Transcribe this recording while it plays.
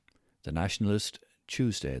The Nationalist,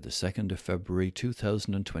 Tuesday, the 2nd of February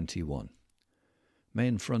 2021.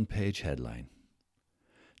 Main front page headline: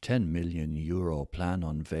 €10 million plan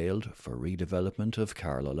unveiled for redevelopment of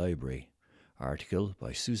Carlow Library. Article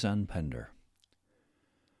by Suzanne Pender.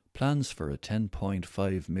 Plans for a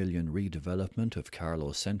 €10.5 million redevelopment of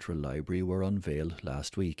Carlow Central Library were unveiled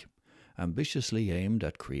last week, ambitiously aimed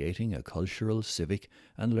at creating a cultural, civic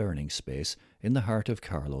and learning space in the heart of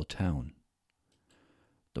Carlow town.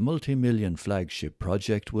 The multi-million flagship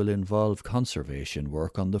project will involve conservation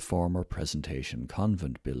work on the former Presentation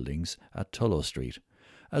Convent buildings at Tullow Street,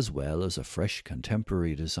 as well as a fresh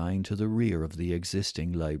contemporary design to the rear of the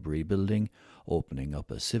existing library building, opening up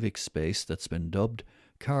a civic space that's been dubbed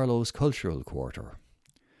Carlow's Cultural Quarter.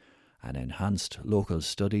 An enhanced local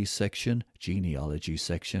studies section, genealogy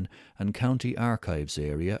section and county archives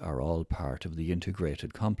area are all part of the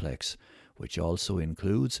integrated complex, which also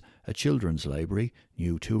includes a children's library,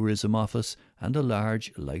 new tourism office and a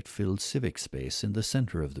large light-filled civic space in the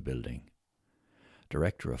centre of the building.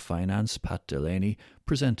 Director of Finance Pat Delaney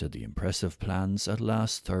presented the impressive plans at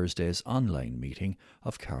last Thursday's online meeting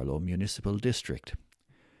of Carlow Municipal District.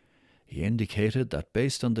 He indicated that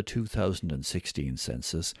based on the 2016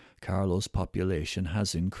 census, Carlow's population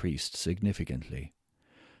has increased significantly.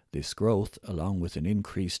 This growth, along with an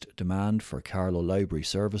increased demand for Carlow Library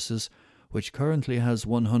services, which currently has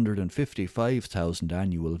 155,000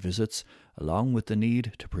 annual visits, along with the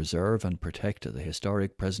need to preserve and protect the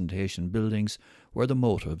historic presentation buildings, were the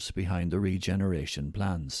motives behind the regeneration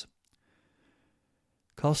plans.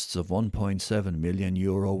 Costs of €1.7 million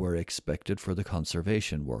were expected for the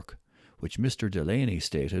conservation work, which Mr. Delaney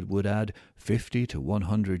stated would add 50 to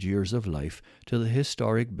 100 years of life to the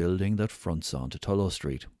historic building that fronts onto Tullow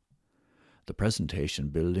Street. The presentation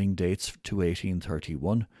building dates to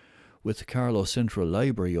 1831, with Carlow Central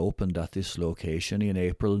Library opened at this location in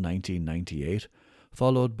April 1998,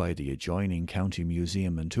 followed by the adjoining County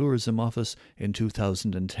Museum and Tourism Office in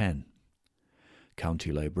 2010.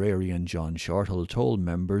 County Librarian John Shortall told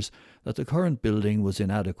members that the current building was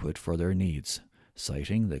inadequate for their needs,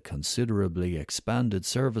 citing the considerably expanded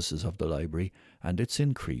services of the library and its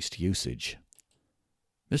increased usage.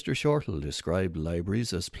 Mr. Shortall described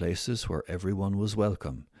libraries as places where everyone was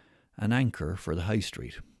welcome, an anchor for the high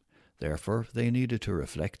street. Therefore, they needed to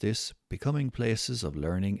reflect this, becoming places of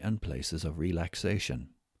learning and places of relaxation.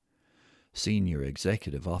 Senior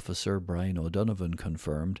Executive Officer Brian O'Donovan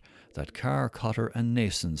confirmed that Carr, Cotter and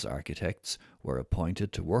Nason's architects were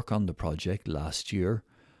appointed to work on the project last year,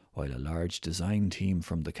 while a large design team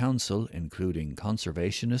from the council, including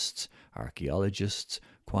conservationists, archaeologists,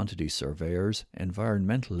 quantity surveyors,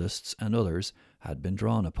 environmentalists and others, had been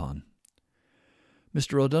drawn upon.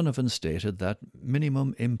 Mr. O'Donovan stated that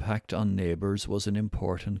minimum impact on neighbours was an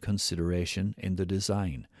important consideration in the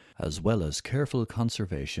design, as well as careful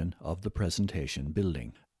conservation of the presentation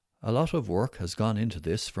building. A lot of work has gone into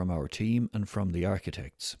this from our team and from the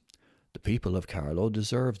architects. The people of Carlow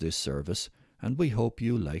deserve this service, and we hope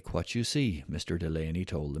you like what you see, Mr. Delaney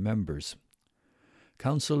told the members.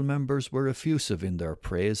 Council members were effusive in their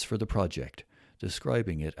praise for the project,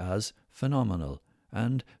 describing it as phenomenal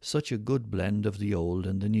and such a good blend of the old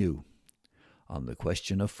and the new. On the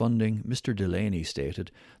question of funding, Mr. Delaney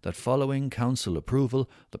stated that following council approval,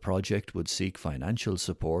 the project would seek financial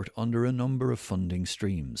support under a number of funding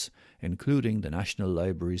streams, including the National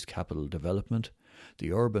Library's Capital Development,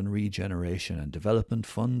 the Urban Regeneration and Development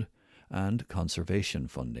Fund, and conservation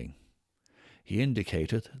funding. He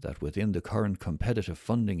indicated that within the current competitive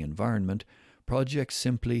funding environment, projects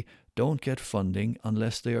simply don't get funding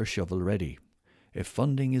unless they are shovel-ready. If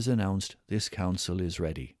funding is announced, this council is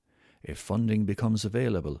ready. If funding becomes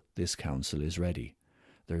available, this council is ready.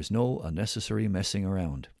 There's no unnecessary messing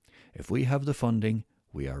around. If we have the funding,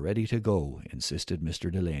 we are ready to go, insisted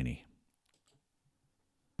Mr. Delaney.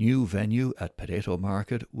 New venue at Potato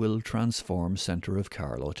Market will transform centre of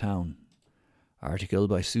Carlow town. Article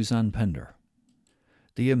by Suzanne Pender.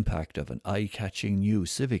 The impact of an eye-catching new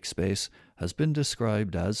civic space has been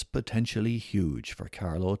described as potentially huge for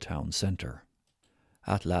Carlow town centre.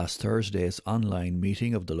 At last Thursday's online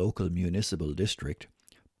meeting of the local municipal district,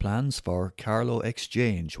 plans for Carlow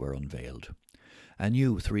Exchange were unveiled, a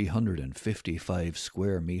new 355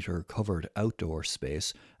 square metre covered outdoor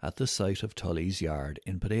space at the site of Tully's Yard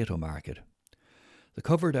in Potato Market. The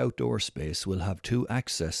covered outdoor space will have 2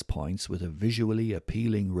 access points with a visually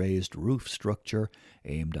appealing raised roof structure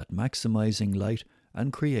aimed at maximising light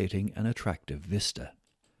and creating an attractive vista.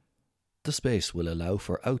 The space will allow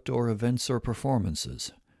for outdoor events or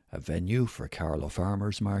performances, a venue for Carlow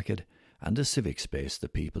Farmers Market, and a civic space the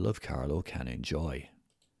people of Carlow can enjoy.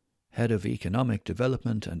 Head of Economic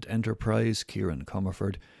Development and Enterprise Kieran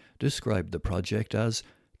Comerford described the project as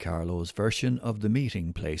Carlow's version of the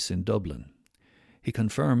meeting place in Dublin. He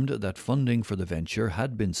confirmed that funding for the venture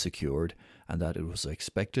had been secured and that it was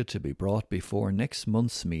expected to be brought before next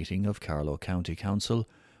month's meeting of Carlow County Council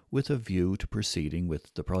with a view to proceeding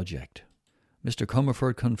with the project. Mr.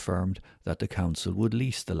 Comerford confirmed that the council would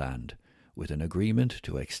lease the land, with an agreement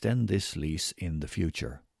to extend this lease in the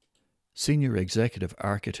future. Senior Executive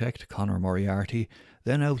Architect Conor Moriarty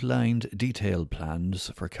then outlined detailed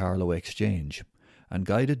plans for Carlow Exchange and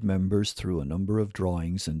guided members through a number of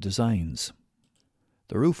drawings and designs.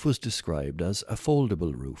 The roof was described as a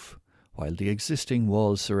foldable roof, while the existing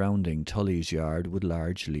walls surrounding Tully's yard would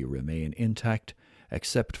largely remain intact,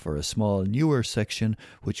 except for a small newer section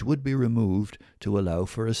which would be removed to allow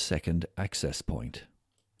for a second access point.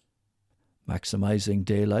 Maximising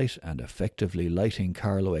daylight and effectively lighting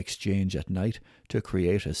Carlow Exchange at night to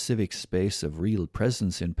create a civic space of real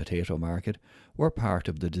presence in Potato Market were part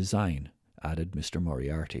of the design, added Mr.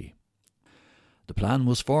 Moriarty. The plan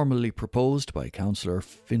was formally proposed by Councillor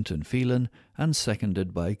Fintan Phelan and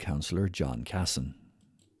seconded by Councillor John Casson.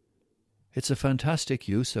 "It's a fantastic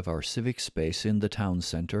use of our civic space in the town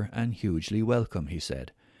centre and hugely welcome," he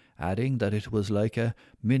said, adding that it was like a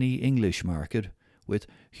mini English market with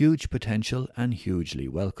huge potential and hugely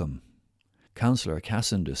welcome. Councillor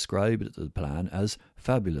Casson described the plan as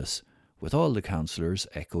fabulous, with all the councillors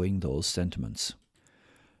echoing those sentiments.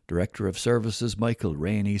 Director of Services Michael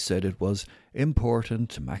Rainey said it was important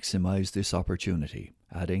to maximise this opportunity,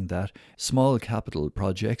 adding that small capital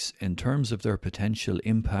projects, in terms of their potential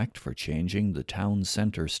impact for changing the town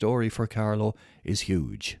centre story for Carlow, is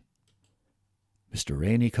huge. Mr.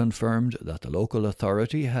 Rainey confirmed that the local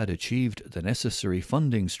authority had achieved the necessary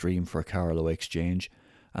funding stream for Carlow Exchange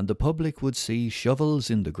and the public would see shovels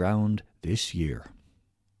in the ground this year.